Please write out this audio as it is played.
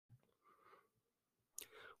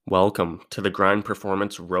Welcome to the Grind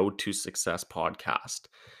Performance Road to Success podcast,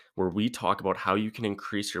 where we talk about how you can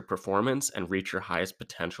increase your performance and reach your highest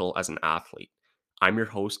potential as an athlete. I'm your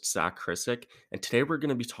host, Zach Krisick, and today we're going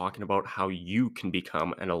to be talking about how you can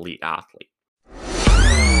become an elite athlete.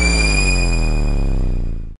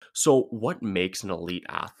 So, what makes an elite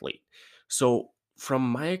athlete? So, from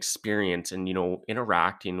my experience and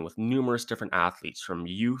interacting with numerous different athletes from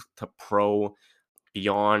youth to pro,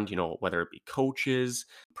 beyond, whether it be coaches,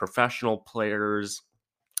 professional players,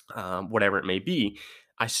 whatever it may be,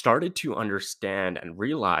 I started to understand and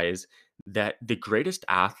realize that the greatest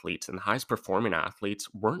athletes and the highest performing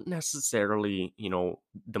athletes weren't necessarily,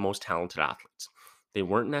 the most talented athletes. They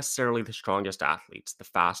weren't necessarily the strongest athletes, the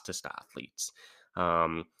fastest athletes.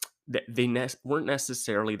 Um, weren't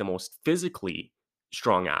necessarily the most physically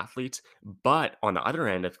strong athletes, but on the other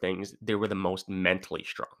end of things, they were the most mentally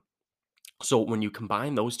strong. So when you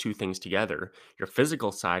combine those two things together, your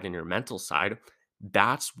physical side and your mental side,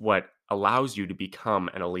 that's what allows you to become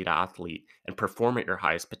an elite athlete and perform at your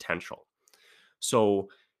highest potential. So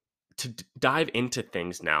to dive into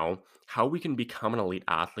things now, how we can become an elite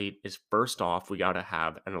athlete is first off, we got to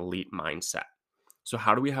have an elite mindset. So,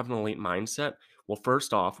 how do we have an elite mindset? Well,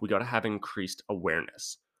 first off, we got to have increased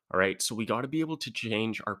awareness. All right. So, we got to be able to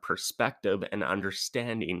change our perspective and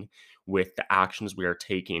understanding with the actions we are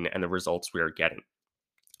taking and the results we are getting.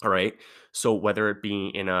 All right. So, whether it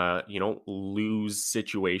be in a, lose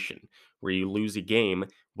situation where you lose a game,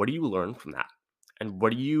 what do you learn from that? And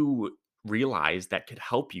what do you realize that could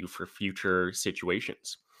help you for future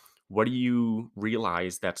situations? What do you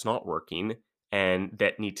realize that's not working and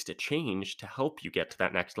that needs to change to help you get to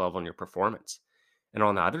that next level in your performance? And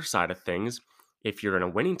on the other side of things, if you're in a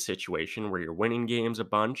winning situation where you're winning games a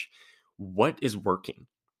bunch, what is working?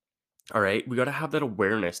 All right, we got to have that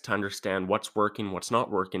awareness to understand what's working, what's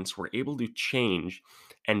not working, so we're able to change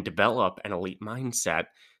and develop an elite mindset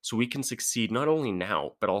so we can succeed not only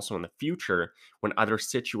now, but also in the future when other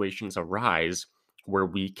situations arise where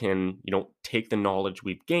we can, take the knowledge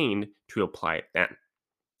we've gained to apply it then.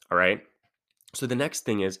 All right. So the next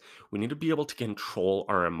thing is we need to be able to control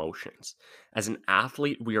our emotions. As an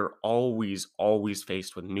athlete, we are always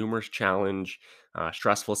faced with numerous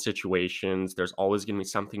stressful situations. There's always going to be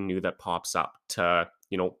something new that pops up to,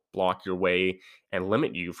 block your way and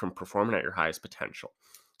limit you from performing at your highest potential.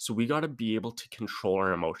 So we got to be able to control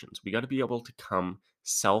our emotions. We got to be able to come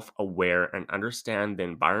self-aware and understand the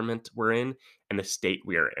environment we're in and the state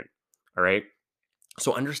we are in. All right.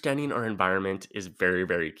 So understanding our environment is very,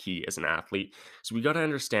 very key as an athlete. So we got to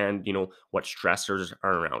understand, what stressors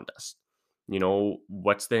are around us.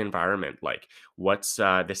 What's the environment like? What's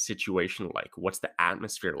the situation like? What's the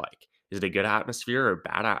atmosphere like? Is it a good atmosphere or a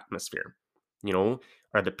bad atmosphere? You know,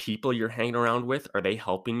 are the people you're hanging around with, are they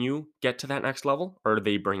helping you get to that next level or are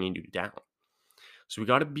they bringing you down? So we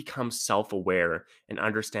got to become self aware and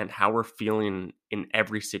understand how we're feeling in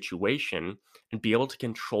every situation and be able to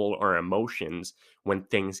control our emotions when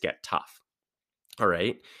things get tough. All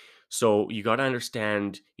right. So you got to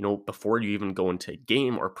understand, before you even go into a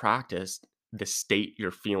game or practice, the state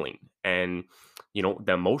you're feeling and,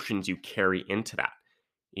 the emotions you carry into that.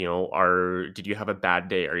 Did you have a bad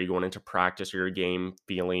day? Are you going into practice or your game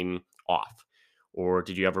feeling off? Or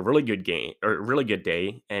did you have a really good game or a really good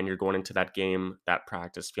day and you're going into that game, that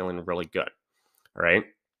practice feeling really good? All right.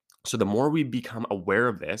 So the more we become aware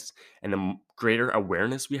of this and the greater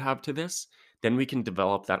awareness we have to this, then we can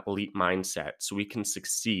develop that elite mindset so we can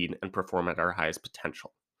succeed and perform at our highest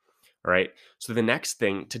potential. All right. So the next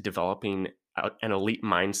thing to developing an elite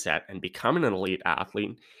mindset and becoming an elite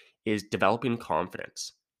athlete is developing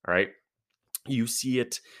confidence. All right. You see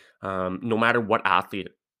it no matter what athlete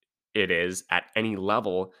it is at any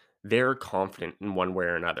level, they're confident in one way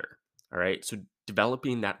or another. All right. So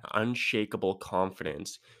developing that unshakable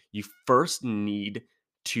confidence, you first need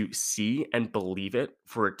to see and believe it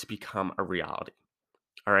for it to become a reality.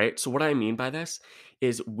 All right. So, what I mean by this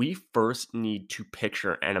is we first need to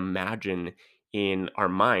picture and imagine in our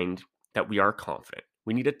mind that we are confident.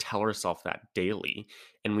 We need to tell ourselves that daily,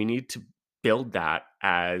 and we need to build that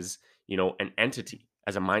as, an entity,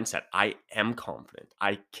 as a mindset. I am confident.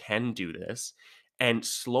 I can do this. And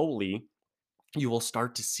slowly, you will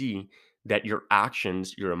start to see that your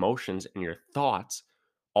actions, your emotions, and your thoughts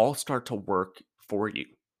all start to work for you.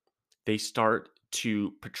 They start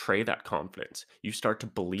to portray that confidence. You start to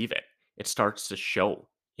believe it. It starts to show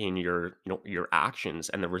in your actions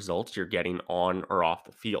and the results you're getting on or off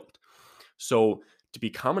the field. So to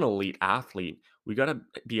become an elite athlete, we got to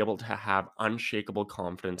be able to have unshakable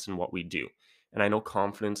confidence in what we do. And I know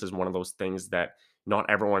confidence is one of those things that not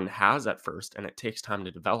everyone has at first and it takes time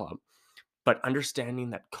to develop. But understanding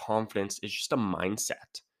that confidence is just a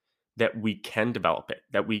mindset, that we can develop it,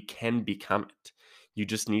 that we can become it. You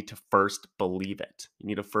just need to first believe it. You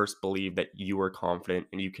need to first believe that you are confident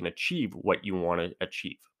and you can achieve what you want to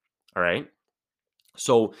achieve. All right.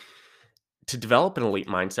 So, to develop an elite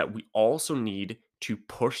mindset, we also need to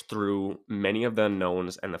push through many of the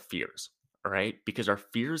unknowns and the fears. All right. Because our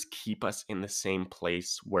fears keep us in the same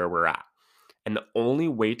place where we're at. And the only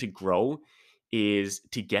way to grow is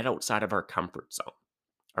to get outside of our comfort zone.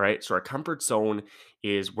 All right. So, our comfort zone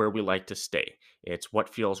is where we like to stay, it's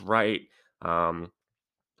what feels right. Um,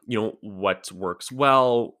 what works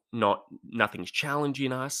well, nothing's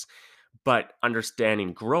challenging us. But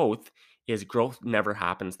understanding growth is growth never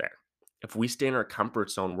happens there. If we stay in our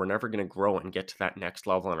comfort zone, we're never going to grow and get to that next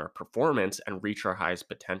level in our performance and reach our highest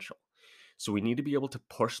potential. So we need to be able to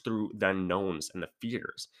push through the unknowns and the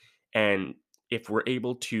fears. And if we're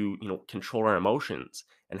able to, control our emotions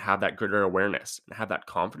and have that greater awareness and have that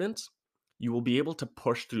confidence, you will be able to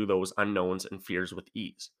push through those unknowns and fears with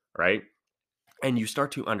ease, right? And you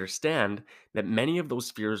start to understand that many of those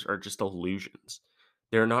fears are just illusions.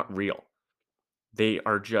 They're not real. They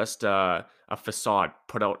are just a facade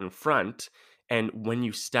put out in front. And when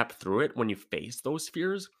you step through it, when you face those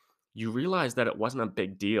fears, you realize that it wasn't a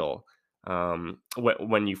big deal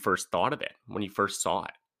when you first thought of it, when you first saw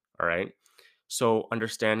it. All right. So,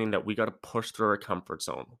 understanding that we got to push through our comfort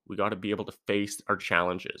zone, we got to be able to face our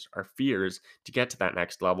challenges, our fears to get to that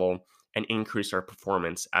next level and increase our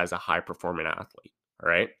performance as a high performing athlete. All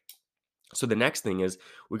right. So the next thing is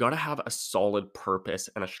we got to have a solid purpose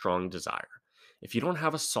and a strong desire. If you don't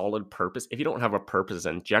have a solid purpose, if you don't have a purpose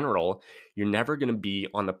in general, you're never going to be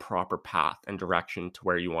on the proper path and direction to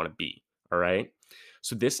where you want to be. All right.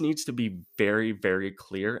 So this needs to be very, very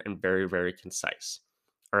clear and very, very concise.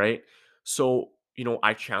 All right. So,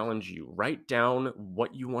 I challenge you, write down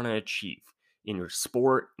what you want to achieve in your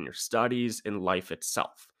sport, in your studies, in life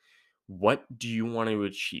itself. What do you want to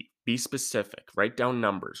achieve? Be specific. Write down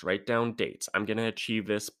numbers, write down dates. I'm going to achieve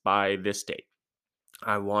this by this date.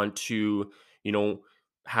 I want to, you know,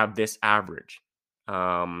 have this average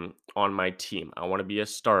on my team. I want to be a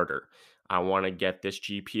starter. I want to get this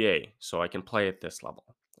GPA so I can play at this level.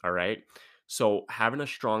 All right. So, having a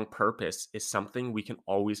strong purpose is something we can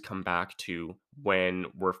always come back to when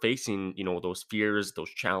we're facing, those fears, those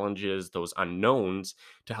challenges, those unknowns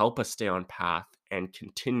to help us stay on path and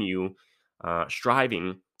continue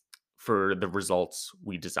striving for the results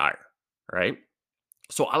we desire. Right.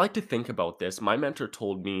 So I like to think about this. My mentor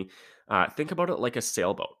told me, think about it like a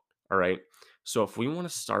sailboat. All right. So if we want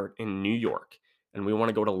to start in New York and we want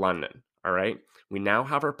to go to London, all right, we now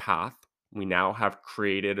have our path. We now have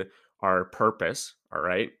created our purpose. All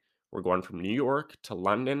right. We're going from New York to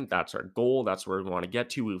London. That's our goal. That's where we want to get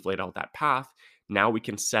to. We've laid out that path. Now we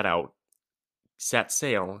can set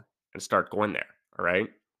sail and start going there. All right.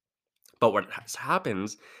 But what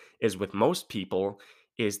happens is with most people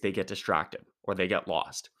is they get distracted or they get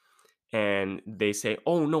lost and they say,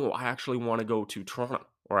 "Oh no, I actually want to go to Toronto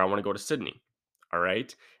or I want to go to Sydney." All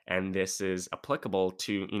right? And this is applicable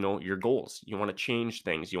to, your goals. You want to change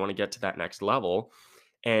things. You want to get to that next level.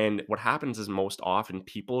 And what happens is most often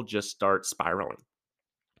people just start spiraling.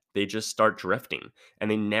 They just start drifting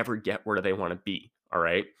and they never get where they want to be, all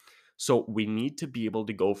right? So we need to be able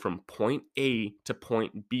to go from point A to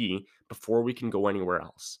point B before we can go anywhere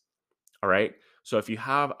else. All right? So if you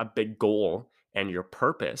have a big goal and your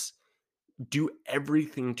purpose, do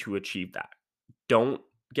everything to achieve that. Don't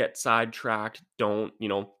get sidetracked. Don't,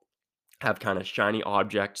 have kind of shiny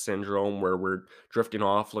object syndrome where we're drifting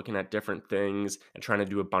off looking at different things and trying to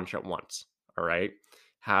do a bunch at once. All right.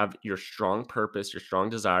 Have your strong purpose, your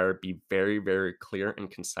strong desire, be very, very clear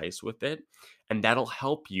and concise with it. And that'll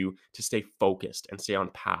help you to stay focused and stay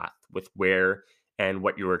on path with where and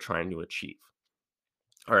what you are trying to achieve.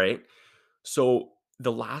 All right. So,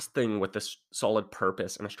 the last thing with this solid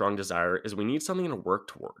purpose and a strong desire is we need something to work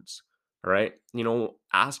towards. All right.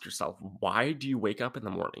 Ask yourself, why do you wake up in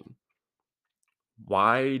the morning?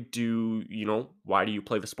 Why do you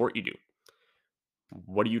play the sport you do?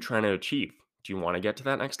 What are you trying to achieve? Do you want to get to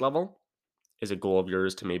that next level? Is a goal of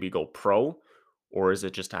yours to maybe go pro, or is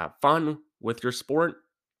it just to have fun with your sport?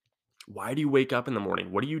 Why do you wake up in the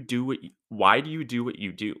morning? Why do you do what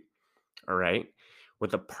you do? All right.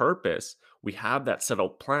 With a purpose, we have that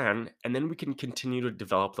settled plan, and then we can continue to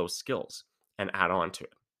develop those skills and add on to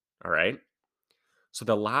it. All right. So,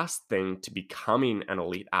 the last thing to becoming an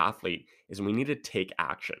elite athlete is we need to take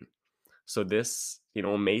action. So, this,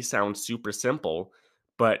 may sound super simple,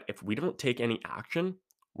 but if we don't take any action,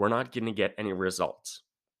 we're not going to get any results.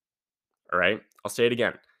 All right. I'll say it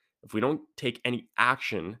again. If we don't take any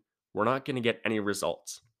action, we're not going to get any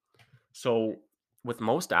results. So, with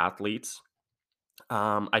most athletes,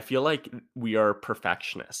 I feel like we are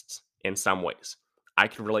perfectionists in some ways. I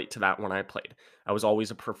could relate to that when I played. I was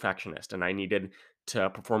always a perfectionist and I needed to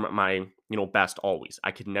perform at my, best always.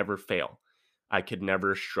 I could never fail. I could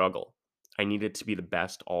never struggle. I needed to be the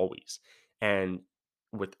best always. And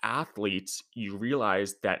with athletes, you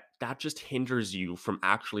realize that that just hinders you from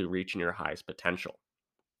actually reaching your highest potential.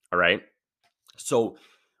 All right? So,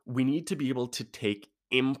 we need to be able to take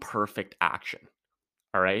imperfect action.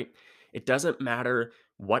 All right. It doesn't matter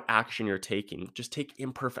what action you're taking, just take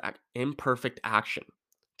imperfect action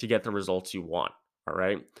to get the results you want. All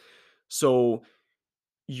right. So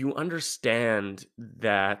you understand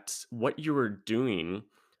that what you are doing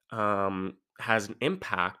has an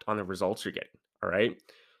impact on the results you're getting. All right.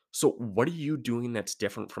 So what are you doing that's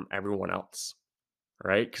different from everyone else?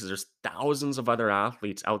 Right? Because there's thousands of other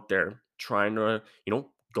athletes out there trying to,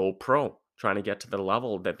 go pro, trying to get to the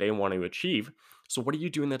level that they want to achieve. So, what are you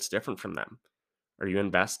doing that's different from them? Are you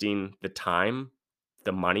investing the time,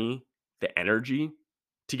 the money, the energy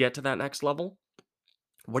to get to that next level?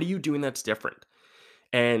 What are you doing that's different?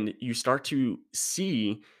 And you start to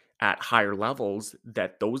see at higher levels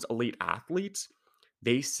that those elite athletes,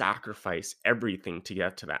 they sacrifice everything to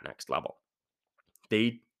get to that next level.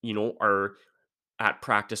 They, are at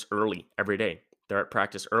practice early every day. They're at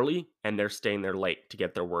practice early and they're staying there late to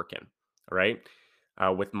get their work in. All right.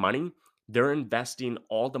 With money, they're investing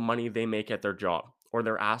all the money they make at their job, or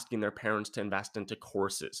they're asking their parents to invest into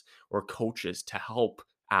courses or coaches to help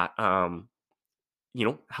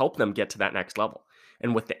help them get to that next level.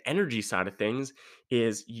 And with the energy side of things,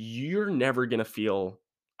 is you're never going to feel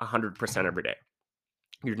 100% every day.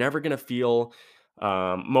 You're never going to feel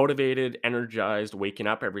motivated, energized, waking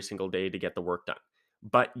up every single day to get the work done,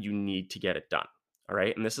 but you need to get it done. All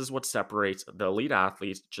right. And this is what separates the elite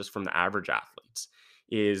athletes just from the average athletes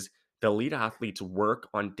is the elite athletes work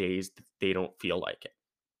on days that they don't feel like it.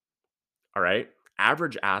 All right.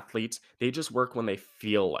 Average athletes, they just work when they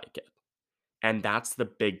feel like it. And that's the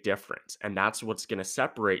big difference. And that's what's going to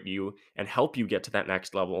separate you and help you get to that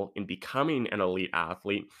next level in becoming an elite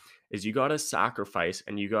athlete is you got to sacrifice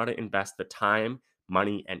and you got to invest the time,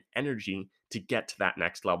 money and energy to get to that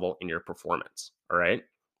next level in your performance, all right?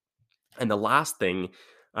 And the last thing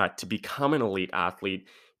to become an elite athlete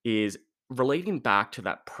is relating back to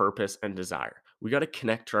that purpose and desire. We got to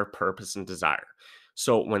connect to our purpose and desire.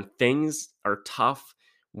 So when things are tough,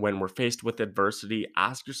 when we're faced with adversity,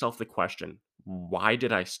 ask yourself the question, why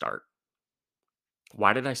did I start?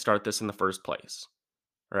 Why did I start this in the first place?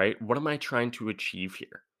 Right? What am I trying to achieve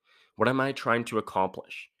here? What am I trying to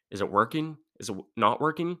accomplish? Is it working? Is it not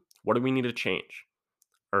working? What do we need to change?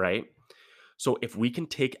 All right. So if we can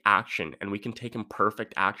take action and we can take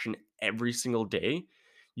imperfect action every single day,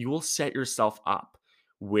 you will set yourself up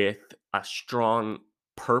with a strong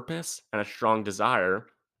purpose and a strong desire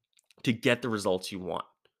to get the results you want.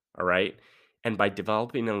 All right. And by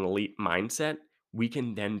developing an elite mindset, we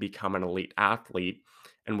can then become an elite athlete.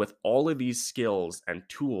 And with all of these skills and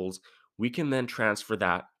tools, we can then transfer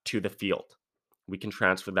that to the field. We can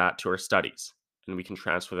transfer that to our studies and we can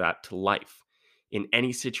transfer that to life in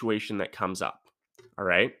any situation that comes up. All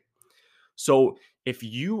right. So if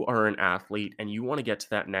you are an athlete and you want to get to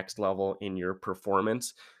that next level in your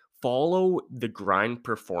performance, follow the grind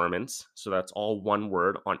performance. So that's all one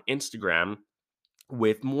word on Instagram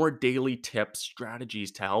with more daily tips,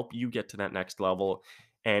 strategies to help you get to that next level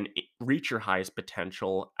and reach your highest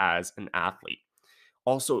potential as an athlete.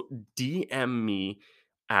 Also, DM me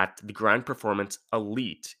at the Grind Performance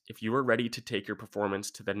Elite if you are ready to take your performance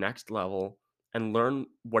to the next level and learn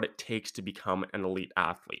what it takes to become an elite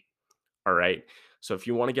athlete. All right. So if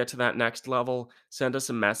you want to get to that next level, send us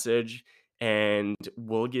a message and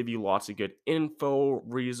we'll give you lots of good info,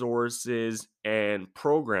 resources, and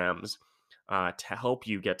programs to help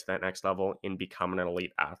you get to that next level in becoming an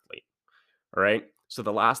elite athlete. All right. So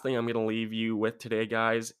the last thing I'm going to leave you with today,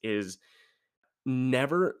 guys, is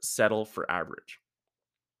never settle for average.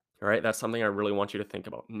 All right. That's something I really want you to think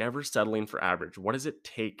about. Never settling for average. What does it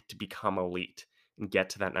take to become elite and get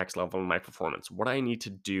to that next level in my performance? What do I need to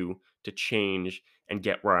do to change and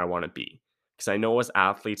get where I want to be? Because I know as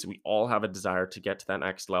athletes, we all have a desire to get to that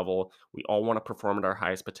next level. We all want to perform at our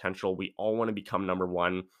highest potential. We all want to become number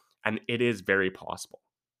one. And it is very possible.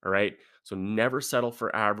 All right. So never settle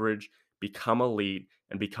for average, become elite,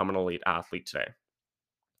 and become an elite athlete today.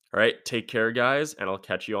 All right. Take care, guys, and I'll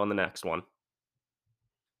catch you on the next one.